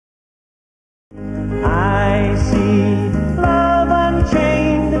I see love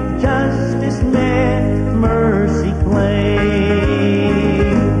unchained, justice met, mercy claimed.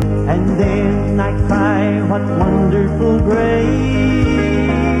 And then I cry, what wonderful grace,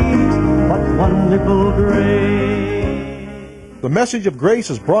 what wonderful grace. The message of grace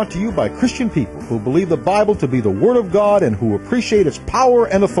is brought to you by Christian people who believe the Bible to be the Word of God and who appreciate its power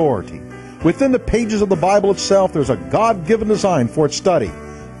and authority. Within the pages of the Bible itself, there's a God-given design for its study.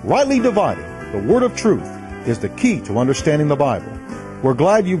 Rightly dividing the Word of truth is the key to understanding the Bible. We're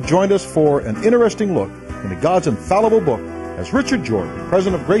glad you've joined us for an interesting look into God's infallible book as Richard Jordan,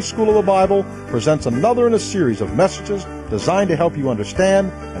 president of Grace School of the Bible, presents another in a series of messages designed to help you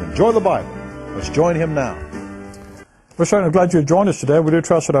understand and enjoy the Bible. Let's join him now. We're certainly glad you joined us today. We do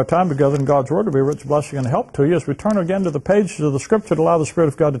trust that our time together in God's Word will be a rich blessing and help to you as we turn again to the pages of the Scripture to allow the Spirit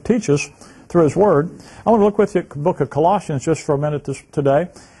of God to teach us through His Word. I want to look with you at the book of Colossians just for a minute today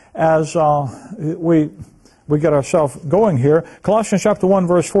as we get ourselves going here. Colossians chapter 1,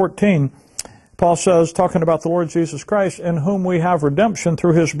 verse 14, Paul says, talking about the Lord Jesus Christ, in whom we have redemption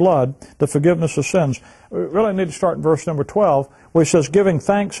through His blood, the forgiveness of sins. We really need to start in verse number 12, where he says, giving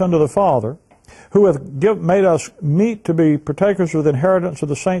thanks unto the Father, who hath made us meet to be partakers with inheritance of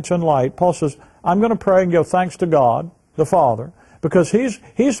the saints in light. Paul says, I'm going to pray and give thanks to God, the Father, because He's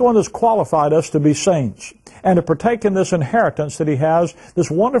the one that's qualified us to be saints and to partake in this inheritance that He has, this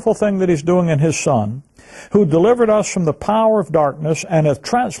wonderful thing that He's doing in His Son, who delivered us from the power of darkness and hath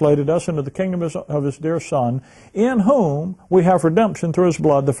translated us into the kingdom of His dear Son, in whom we have redemption through His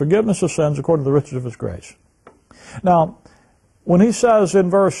blood, the forgiveness of sins according to the riches of His grace. Now, when he says in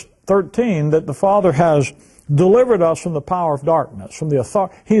verse 13 that the Father has delivered us from the power of darkness, from the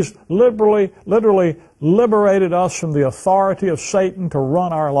authority, He's literally liberated us from the authority of Satan to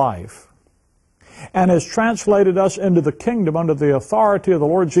run our life, and has translated us into the kingdom under the authority of the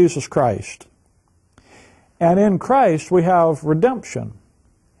Lord Jesus Christ. And in Christ we have redemption.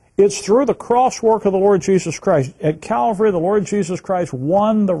 It's through the cross work of the Lord Jesus Christ. At Calvary, the Lord Jesus Christ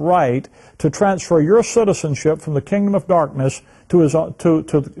won the right to transfer your citizenship from the kingdom of darkness to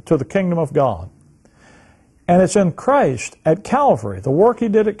the kingdom of God. And it's in Christ at Calvary, the work He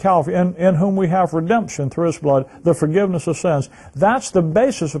did at Calvary, in whom we have redemption through His blood, the forgiveness of sins. That's the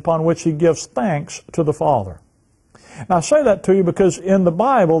basis upon which He gives thanks to the Father. Now, I say that to you because in the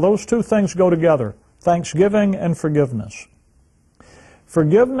Bible, those two things go together, thanksgiving and forgiveness.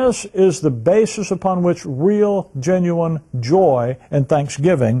 Forgiveness is the basis upon which real, genuine joy and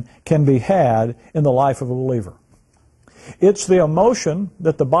thanksgiving can be had in the life of a believer. It's the emotion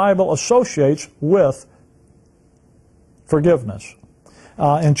that the Bible associates with forgiveness.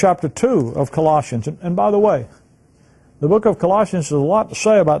 In chapter 2 of Colossians, and by the way, the book of Colossians has a lot to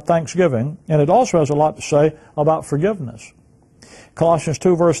say about thanksgiving, and it also has a lot to say about forgiveness. Colossians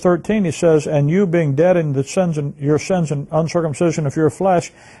 2 verse 13, he says, and you being dead in the sins and your sins and uncircumcision of your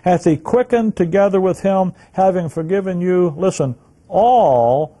flesh, hath He quickened together with Him, having forgiven you, listen,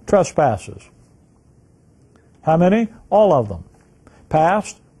 all trespasses. How many? All of them.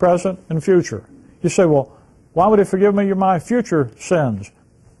 Past, present, and future. You say, well, why would He forgive me my future sins?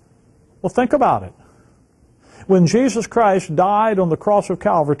 Well, think about it. When Jesus Christ died on the cross of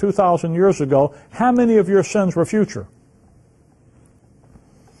Calvary 2,000 years ago, how many of your sins were future?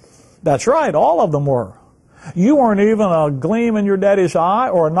 That's right, all of them were. You weren't even a gleam in your daddy's eye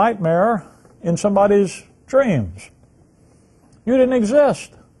or a nightmare in somebody's dreams. You didn't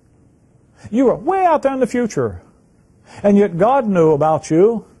exist. You were way out there in the future. And yet God knew about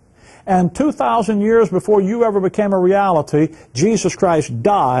you. And 2,000 years before you ever became a reality, Jesus Christ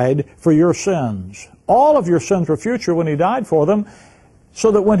died for your sins. All of your sins were future when He died for them,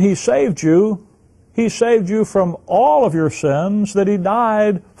 so that when He saved you from all of your sins, that He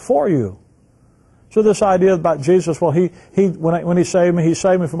died for you. So this idea about Jesus, well, when He saved me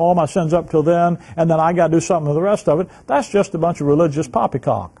from all my sins up till then, and then I got to do something with the rest of it, that's just a bunch of religious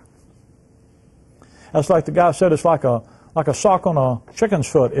poppycock. That's like the guy said, it's like a sock on a chicken's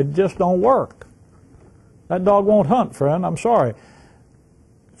foot. It just don't work. That dog won't hunt, friend. I'm sorry.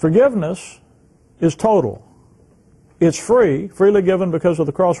 Forgiveness is total. It's free, freely given because of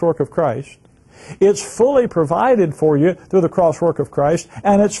the cross work of Christ. It's fully provided for you through the cross work of Christ,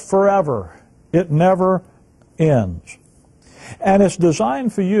 and it's forever. It never ends. And it's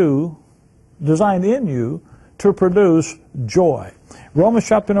designed in you, to produce joy. Romans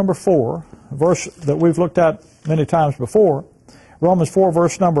chapter number 4, verse that we've looked at many times before, Romans 4,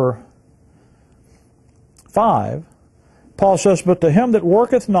 verse number 5, Paul says, but to him that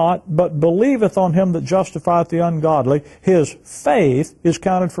worketh not, but believeth on Him that justifieth the ungodly, his faith is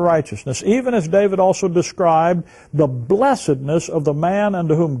counted for righteousness. Even as David also described the blessedness of the man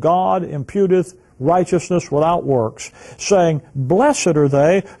unto whom God imputeth righteousness without works, saying, Blessed are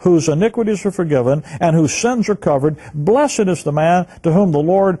they whose iniquities are forgiven and whose sins are covered. Blessed is the man to whom the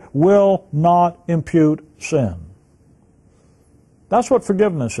Lord will not impute sin. That's what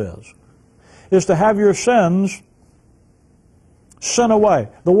forgiveness is to have your sins sent away.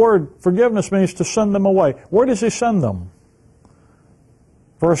 The word forgiveness means to send them away. Where does he send them?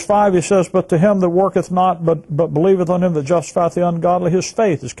 Verse 5, he says, But to him that worketh not, but believeth on him that justifieth the ungodly, his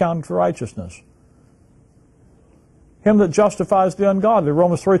faith is counted for righteousness. Him that justifies the ungodly.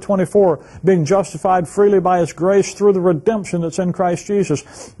 Romans 3:24, being justified freely by his grace through the redemption that's in Christ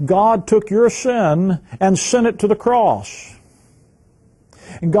Jesus. God took your sin and sent it to the cross.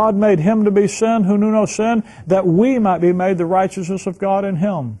 And God made him to be sin who knew no sin, that we might be made the righteousness of God in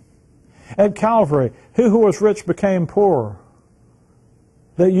him. At Calvary, he who was rich became poor,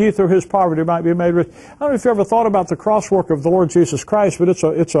 that ye through his poverty might be made rich. I don't know if you ever thought about the cross work of the Lord Jesus Christ, but it's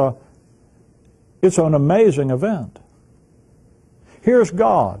an amazing event. Here's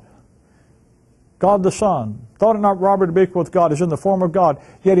God, God the Son. Thought it not robbery to be equal with God, is in the form of God.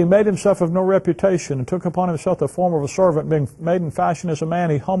 Yet he made himself of no reputation, and took upon himself the form of a servant, being made in fashion as a man.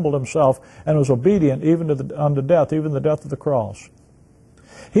 He humbled himself, and was obedient even unto death, even the death of the cross.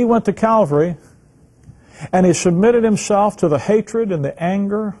 He went to Calvary, and he submitted himself to the hatred and the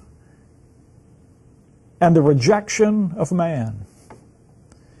anger and the rejection of man.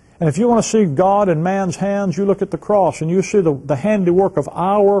 And if you want to see God in man's hands, you look at the cross and you see the handiwork of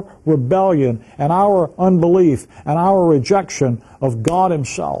our rebellion and our unbelief and our rejection of God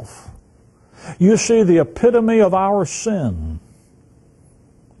himself. You see the epitome of our sin,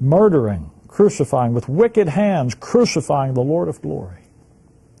 murdering, crucifying, with wicked hands, crucifying the Lord of glory.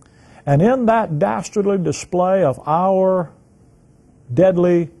 And in that dastardly display of our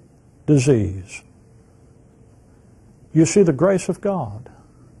deadly disease, you see the grace of God.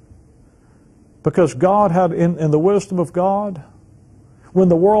 Because God had, in the wisdom of God, when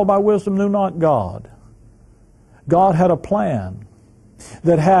the world by wisdom knew not God, God had a plan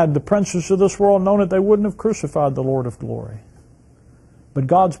that had the princes of this world known it, they wouldn't have crucified the Lord of glory. But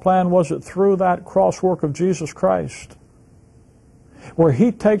God's plan was that through that cross work of Jesus Christ, where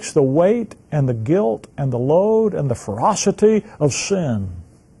he takes the weight and the guilt and the load and the ferocity of sin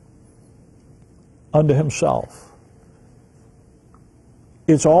unto himself.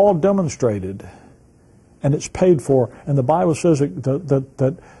 It's all demonstrated, and it's paid for. And the Bible says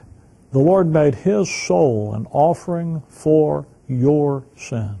that the Lord made his soul an offering for your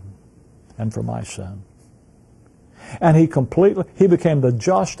sin and for my sin. And he became the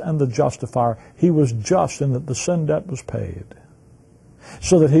just and the justifier. He was just in that the sin debt was paid,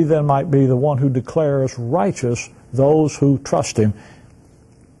 so that he then might be the one who declares righteous those who trust him.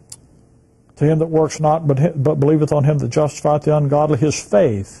 To him that works not, but believeth on him that justifieth the ungodly, his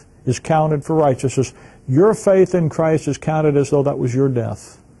faith is counted for righteousness. Your faith in Christ is counted as though that was your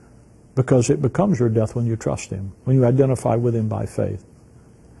death, because it becomes your death when you trust him, when you identify with him by faith.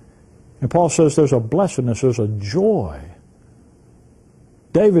 And Paul says there's a blessedness, there's a joy.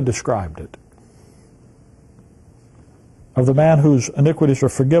 David described it, of the man whose iniquities are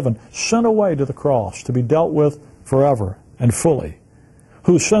forgiven, sent away to the cross to be dealt with forever and fully,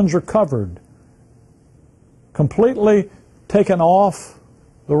 whose sins are covered, completely taken off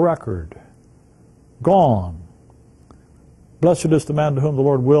the record, gone. Blessed is the man to whom the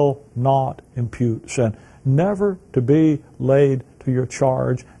Lord will not impute sin. Never to be laid to your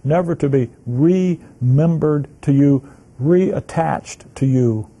charge, never to be remembered to you, reattached to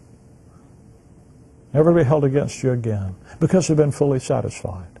you, never to be held against you again, because they've been fully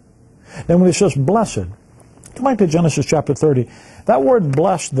satisfied. Then when he says blessed, come back to Genesis chapter 30. That word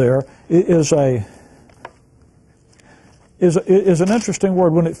blessed there is an interesting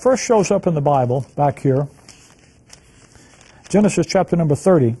word. When it first shows up in the Bible, back here, Genesis chapter number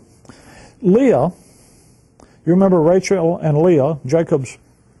 30, Leah, you remember Rachel and Leah, Jacob's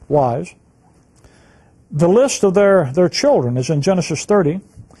wives, the list of their children is in Genesis 30.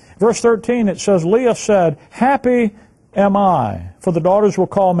 Verse 13, it says, Leah said, Happy am I, for the daughters will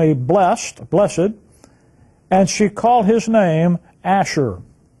call me blessed, and she called his name Asher,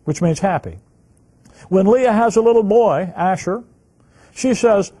 which means happy. When Leah has a little boy, Asher, she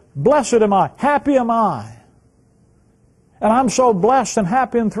says, Blessed am I, happy am I. And I'm so blessed and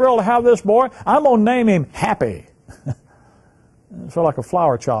happy and thrilled to have this boy, I'm going to name him Happy. It's sort of like a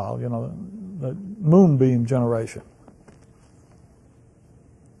flower child, you know, the moonbeam generation.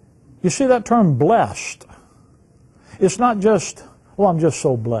 You see that term blessed? It's not just, well, I'm just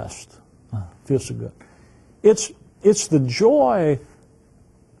so blessed. Feels so good. It's the joy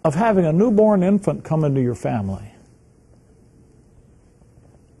of having a newborn infant come into your family.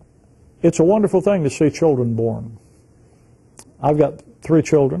 it's a wonderful thing to see children born. I've got 3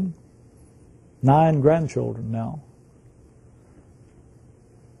 children, 9 grandchildren now.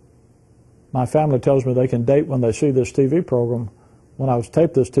 My family tells me they can date when they see this TV program, when I was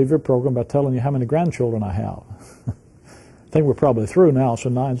taped this TV program, by telling you how many grandchildren I have. I think we're probably through now, so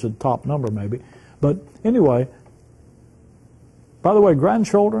 9's the top number maybe. But anyway, by the way,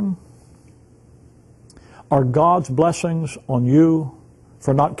 grandchildren are God's blessings on you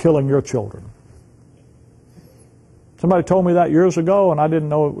for not killing your children. Somebody told me that years ago, and I didn't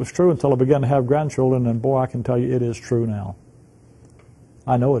know it was true until I began to have grandchildren, and boy, I can tell you it is true now.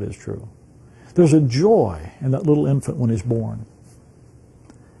 I know it is true. There's a joy in that little infant when he's born.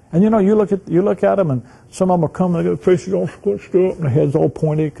 And you know, you look at them, and some of them are coming, they get their faces all squished up, and their heads all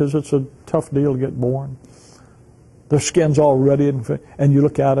pointy, because it's a tough deal to get born. Their skin's all ready, and you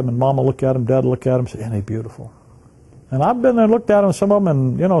look at them, and Mama look at them, Dad look at them, and say, "Ain't he beautiful?" And I've been there and looked at them, some of them,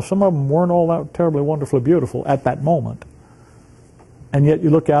 and you know, some of them weren't all that terribly wonderfully beautiful at that moment. And yet you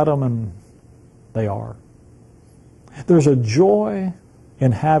look at them, and they are. There's a joy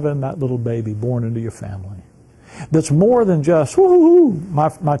in having that little baby born into your family that's more than just, woo-hoo-hoo,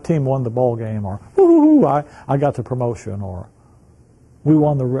 my team won the ball game, or woo-hoo-hoo, I got the promotion, or we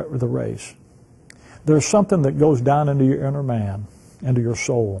won the race. There's something that goes down into your inner man, into your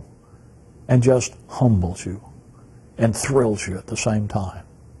soul, and just humbles you and thrills you at the same time.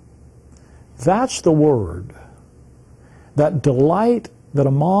 That's the word. That delight that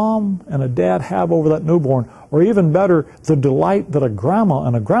a mom and a dad have over that newborn, or even better, the delight that a grandma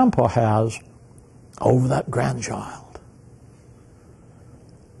and a grandpa has over that grandchild.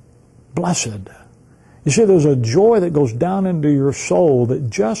 Blessed. You see, there's a joy that goes down into your soul that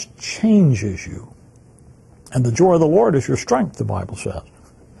just changes you. And the joy of the Lord is your strength, the Bible says.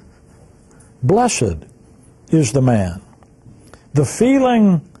 Blessed is the man. The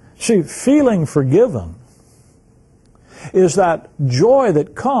feeling forgiven is that joy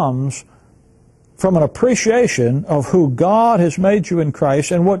that comes from an appreciation of who God has made you in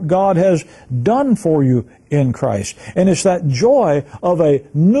Christ and what God has done for you in Christ. And it's that joy of a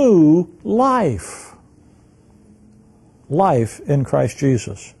new life. Life in Christ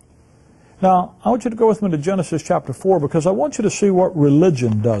Jesus. Now, I want you to go with me to Genesis chapter 4, because I want you to see what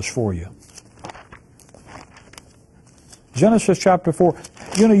religion does for you. Genesis chapter 4.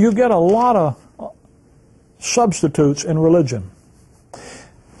 You know, you get a lot of substitutes in religion.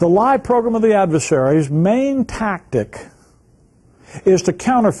 The lie program of the adversary's main tactic is to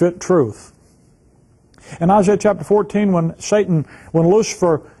counterfeit truth. In Isaiah chapter 14, when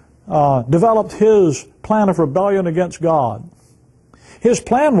Lucifer developed his plan of rebellion against God, his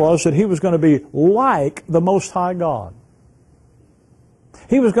plan was that he was going to be like the Most High God.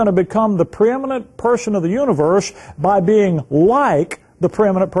 He was going to become the preeminent person of the universe by being like the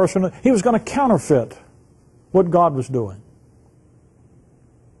preeminent person. He was going to counterfeit what God was doing.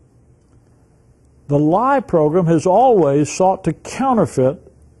 The lie program has always sought to counterfeit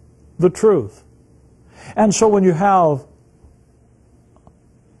the truth. And so when you have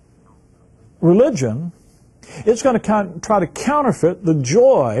religion, it's going to try to counterfeit the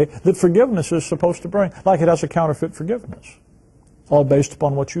joy that forgiveness is supposed to bring, like it has to counterfeit forgiveness, all based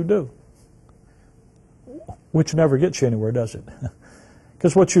upon what you do, which never gets you anywhere, does it?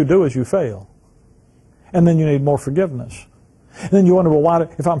 Because what you do is you fail. And then you need more forgiveness. And then you wonder, well,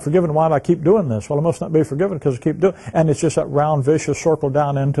 if I'm forgiven, why do I keep doing this? Well, I must not be forgiven because I keep doing it. And it's just that round, vicious circle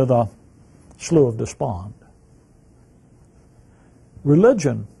down into the slough of despond.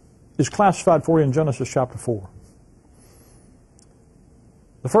 Religion is classified for you in Genesis chapter 4.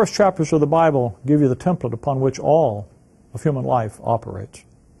 The first chapters of the Bible give you the template upon which all of human life operates.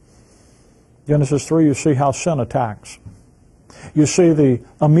 Genesis 3, you see how sin attacks. You see the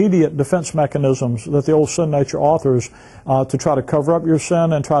immediate defense mechanisms that the old sin nature authors to try to cover up your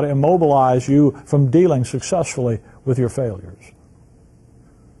sin and try to immobilize you from dealing successfully with your failures.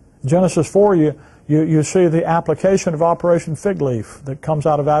 Genesis 4, you see the application of Operation Fig Leaf that comes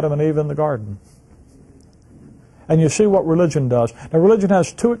out of Adam and Eve in the garden. And you see what religion does. Now, religion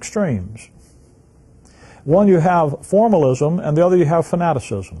has two extremes. One, you have formalism, and the other, you have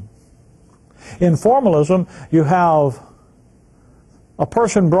fanaticism. In formalism, you have a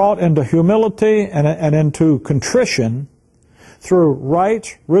person brought into humility and into contrition through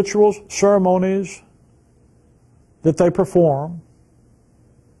rites, rituals, ceremonies that they perform.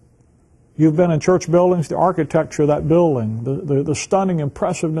 You've been in church buildings, the architecture of that building, the stunning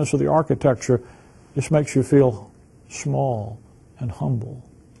impressiveness of the architecture just makes you feel small and humble.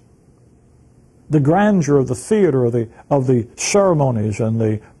 The grandeur of the theater, of the ceremonies and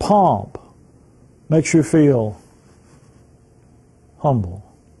the pomp makes you feel humble.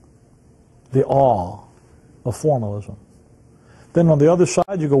 the awe of formalism. Then on the other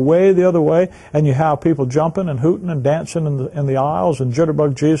side, you go way the other way, and you have people jumping and hooting and dancing in the aisles and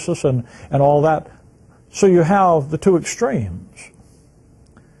jitterbug Jesus and all that. So you have the two extremes.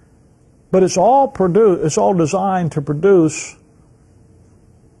 But it's all designed to produce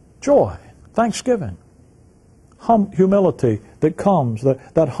joy, thanksgiving, humility that comes,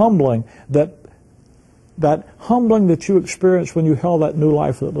 that humbling that you experience when you held that new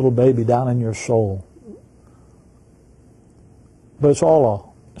life of that little baby down in your soul. But it's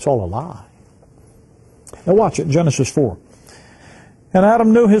all a lie. Now watch it, Genesis 4. And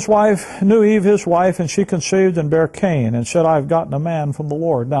Adam knew Eve his wife, and she conceived and bare Cain, and said, I have gotten a man from the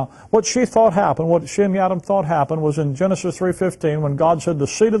Lord. Now, what she and Adam thought happened was in Genesis 3:15, when God said the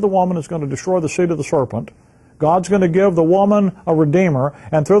seed of the woman is going to destroy the seed of the serpent. God's going to give the woman a redeemer,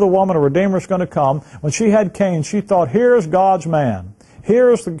 and through the woman a redeemer is going to come. When she had Cain, she thought, here's God's man.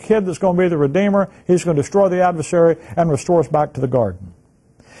 Here's the kid that's going to be the redeemer. He's going to destroy the adversary and restore us back to the garden.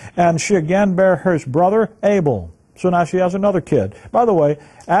 And she again bare his brother Abel. So now she has another kid. By the way,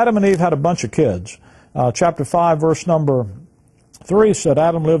 Adam and Eve had a bunch of kids. Chapter 5, verse number 3 said,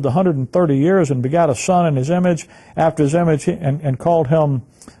 Adam lived 130 years and begat a son in his image, after his image, and called him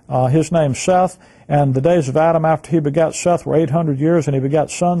his name Seth. And the days of Adam after he begat Seth were 800 years, and he begat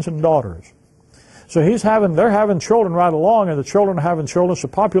sons and daughters. So they're having children right along, and the children are having children, so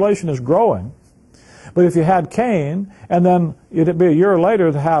population is growing. But if you had Cain, and then it'd be a year later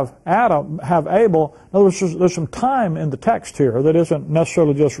to have Abel, in other words, there's some time in the text here that isn't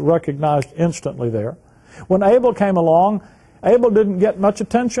necessarily just recognized instantly there. When Abel came along, Abel didn't get much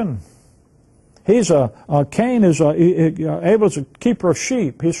attention. Abel's a keeper of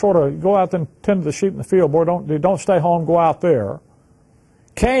sheep. He sort of go out and tend to the sheep in the field. Boy, don't stay home, go out there.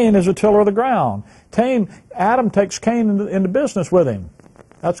 Cain is a tiller of the ground. Adam takes Cain into business with him.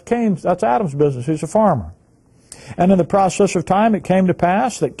 That's Adam's business. He's a farmer. And in the process of time it came to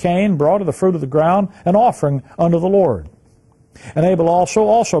pass that Cain brought of the fruit of the ground an offering unto the Lord. And Abel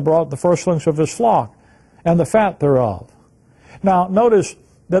also brought the firstlings of his flock and the fat thereof. Now notice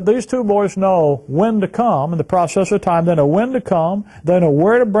that these two boys know when to come in the process of time. They know when to come, they know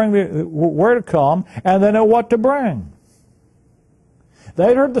where to come, and they know what to bring.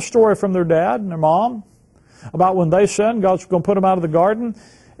 They'd heard the story from their dad and their mom about when they sinned, God's going to put them out of the garden,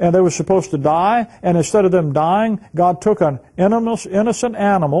 and they were supposed to die, and instead of them dying, God took an innocent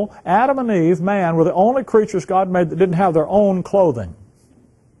animal. Adam and Eve, man, were the only creatures God made that didn't have their own clothing.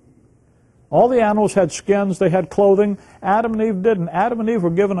 All the animals had skins, they had clothing. Adam and Eve didn't. Adam and Eve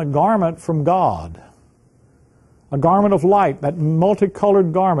were given a garment from God. A garment of light, that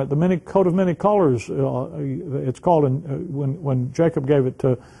multicolored garment, the coat of many colors, it's called when Jacob gave it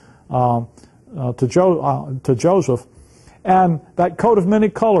to Joseph. And that coat of many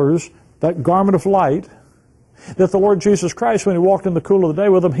colors, that garment of light, that the Lord Jesus Christ, when He walked in the cool of the day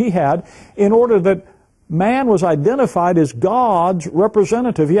with them, He had, in order that man was identified as God's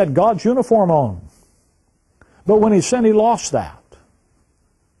representative. He had God's uniform on. But when he sinned, he lost that.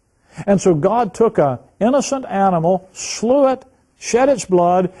 And so God took an innocent animal, slew it, shed its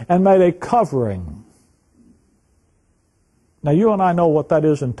blood, and made a covering. Now you and I know what that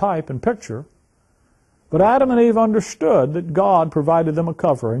is in type and picture, but Adam and Eve understood that God provided them a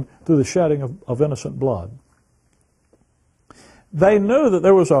covering through the shedding of innocent blood. They knew that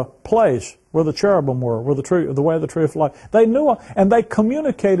there was a place where the cherubim were, where the way of the tree of life. They knew, and they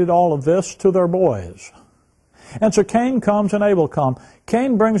communicated all of this to their boys. And so Cain comes and Abel comes.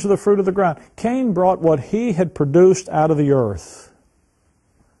 Cain brings the fruit of the ground. Cain brought what he had produced out of the earth.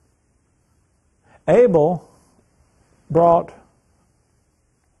 Abel brought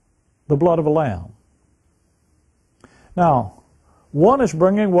the blood of a lamb. Now, one is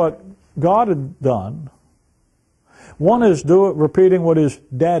bringing what God had done. One is repeating what his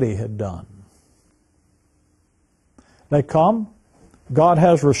daddy had done. They come. God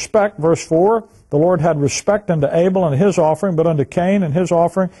has respect, verse 4. The Lord had respect unto Abel and his offering, but unto Cain and his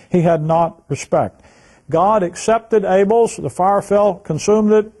offering he had not respect. God accepted Abel's, the fire fell,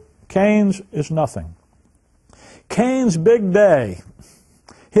 consumed it. Cain's is nothing. Cain's big day,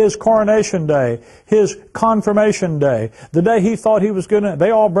 his coronation day, his confirmation day, the day he thought he was going to,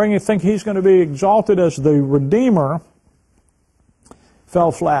 they all think he's going to be exalted as the Redeemer,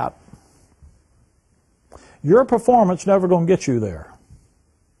 fell flat. Your performance never going to get you there.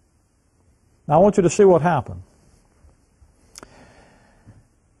 Now I want you to see what happened.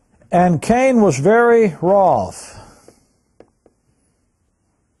 And Cain was very wroth,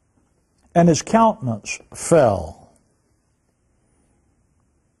 and his countenance fell.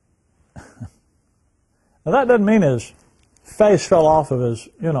 Now that doesn't mean his face fell off of his,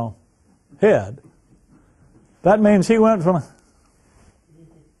 head. That means he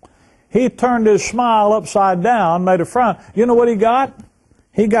turned his smile upside down, made a frown. You know what he got?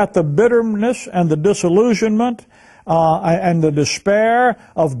 He got the bitterness and the disillusionment and the despair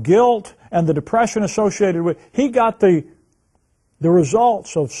of guilt and the depression associated with it. He got the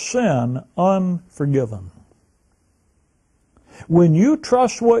results of sin unforgiven. When you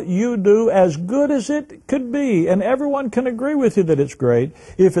trust what you do, as good as it could be, and everyone can agree with you that it's great,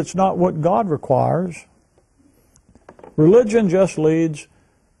 if it's not what God requires, religion just leads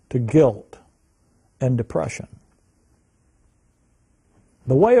to guilt and depression.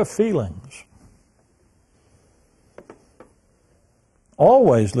 The way of feelings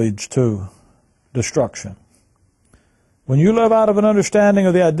always leads to destruction. When you live out of an understanding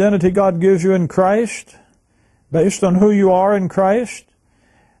of the identity God gives you in Christ, based on who you are in Christ,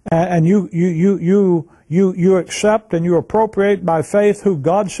 and you accept and you appropriate by faith who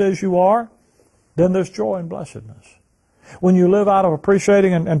God says you are, then there's joy and blessedness. When you live out of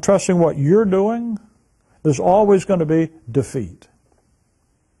appreciating and trusting what you're doing, there's always going to be defeat.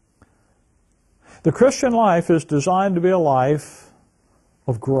 The Christian life is designed to be a life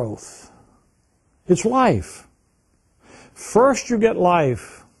of growth. It's life. First you get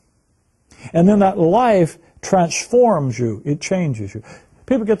life, and then that life transforms you. It changes you.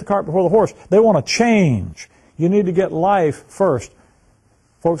 People get the cart before the horse. They want to change. You need to get life first.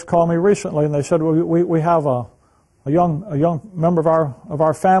 Folks called me recently and they said, well, we have a young member of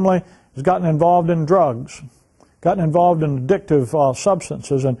our family has gotten involved in drugs, gotten involved in addictive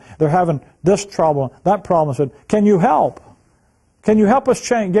substances, and they're having this trouble, that problem. I said, can you help? Can you help us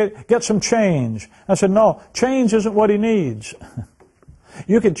change, get some change? I said, no, change isn't what he needs.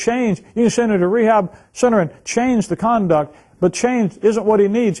 You can change, you can send him to a rehab center and change the conduct, but change isn't what he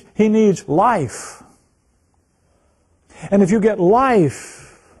needs. He needs life. And if you get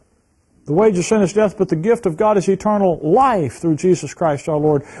life, the wage of sin is death, but the gift of God is eternal life through Jesus Christ our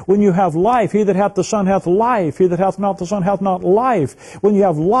Lord. When you have life, he that hath the Son hath life. He that hath not the Son hath not life. When you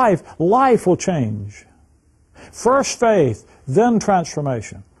have life, life will change. First faith, then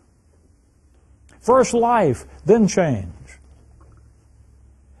transformation. First life, then change.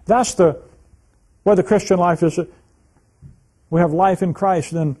 That's the way the Christian life is. We have life in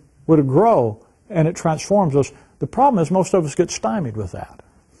Christ, then we're to grow, and it transforms us. The problem is most of us get stymied with that.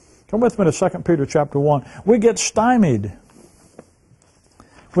 Come with me to 2 Peter chapter 1. We get stymied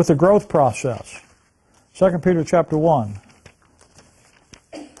with the growth process. 2 Peter chapter 1.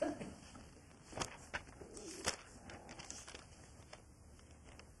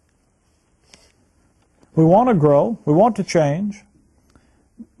 We want to grow, we want to change,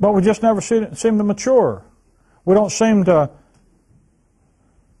 but we just never seem to mature. We don't seem to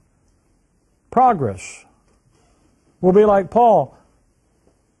progress. We'll be like Paul.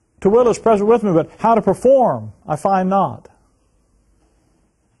 To will is present with me, but how to perform I find not.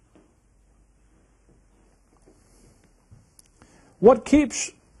 What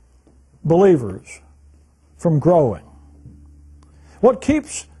keeps believers from growing? What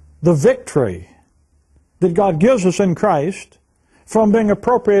keeps the victory that God gives us in Christ from being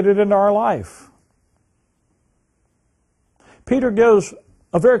appropriated into our life? Peter gives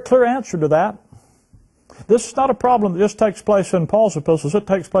a very clear answer to that. This is not a problem that just takes place in Paul's epistles. It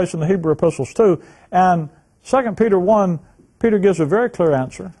takes place in the Hebrew epistles too. And 2 Peter 1, Peter gives a very clear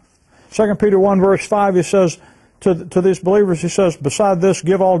answer. 2 Peter 1 verse 5, he says to these believers, he says, beside this,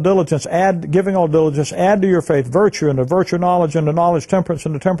 giving all diligence, add to your faith virtue, and to virtue knowledge, and to knowledge temperance,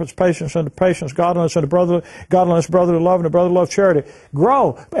 and to temperance patience, and to patience godliness, and to godliness brotherly love, and to brotherly love charity.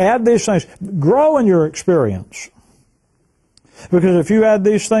 Grow. Add these things. Grow in your experience. Because if you add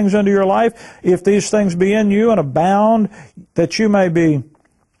these things into your life, if these things be in you and abound, that you may be,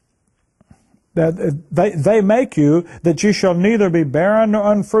 that they make you, that you shall neither be barren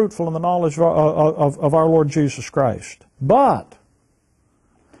nor unfruitful in the knowledge of our Lord Jesus Christ. But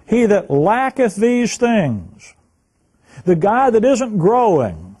he that lacketh these things, the guy that isn't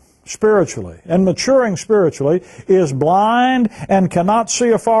growing spiritually and maturing spiritually, is blind and cannot see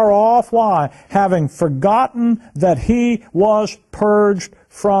afar off. Why? Having forgotten that he was purged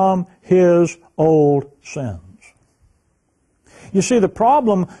from his old sins. You see, the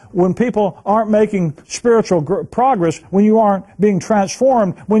problem when people aren't making spiritual progress, when you aren't being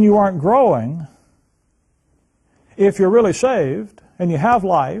transformed, when you aren't growing, if you're really saved and you have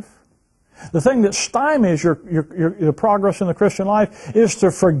life, the thing that stymies your progress in the Christian life is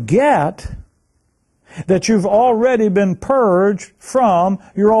to forget that you've already been purged from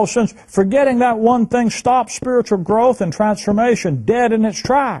your old sins. Forgetting that one thing stops spiritual growth and transformation dead in its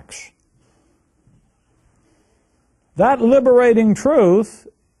tracks. That liberating truth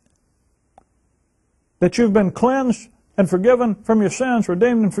that you've been cleansed and forgiven from your sins,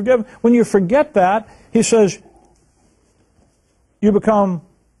 redeemed and forgiven. When you forget that, he says, you become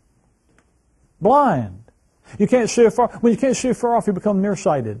blind. You can't see afar. When you can't see afar off, you become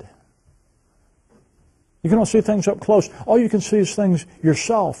nearsighted. You cannot see things up close. All you can see is things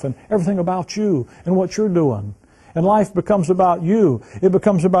yourself and everything about you and what you're doing. And life becomes about you. It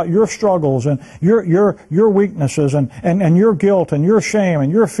becomes about your struggles and your weaknesses and your guilt and your shame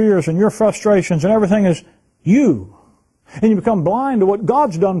and your fears and your frustrations, and everything is you. And you become blind to what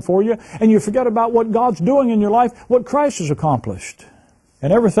God's done for you, and you forget about what God's doing in your life, what Christ has accomplished.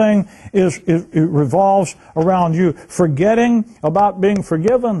 And everything it revolves around you, forgetting about being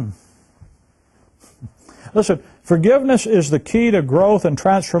forgiven. Listen, forgiveness is the key to growth and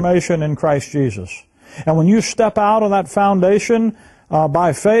transformation in Christ Jesus. And when you step out on that foundation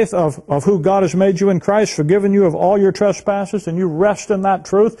by faith of who God has made you in Christ, forgiven you of all your trespasses, and you rest in that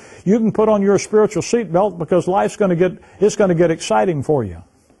truth, you can put on your spiritual seatbelt, because life's going to get exciting for you.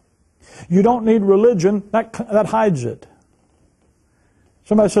 You don't need religion. That hides it.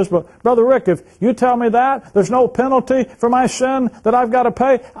 Somebody says, "Well, Brother Rick, if you tell me that there's no penalty for my sin that I've got to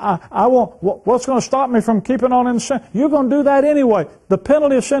pay, I won't. What's going to stop me from keeping on in sin?" You're going to do that anyway. The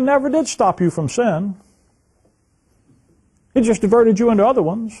penalty of sin never did stop you from sin. It just diverted you into other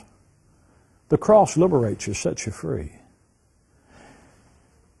ones. The cross liberates you, sets you free.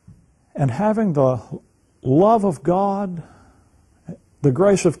 And having the love of God, the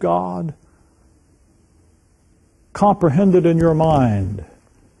grace of God, comprehended in your mind,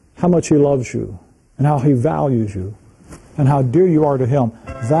 how much He loves you and how He values you and how dear you are to Him,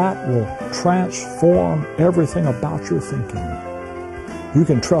 that will transform everything about your thinking. You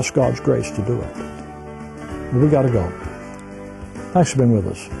can trust God's grace to do it. But we got to go. Thanks for being with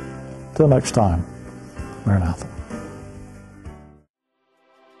us. Till next time, Maranatha.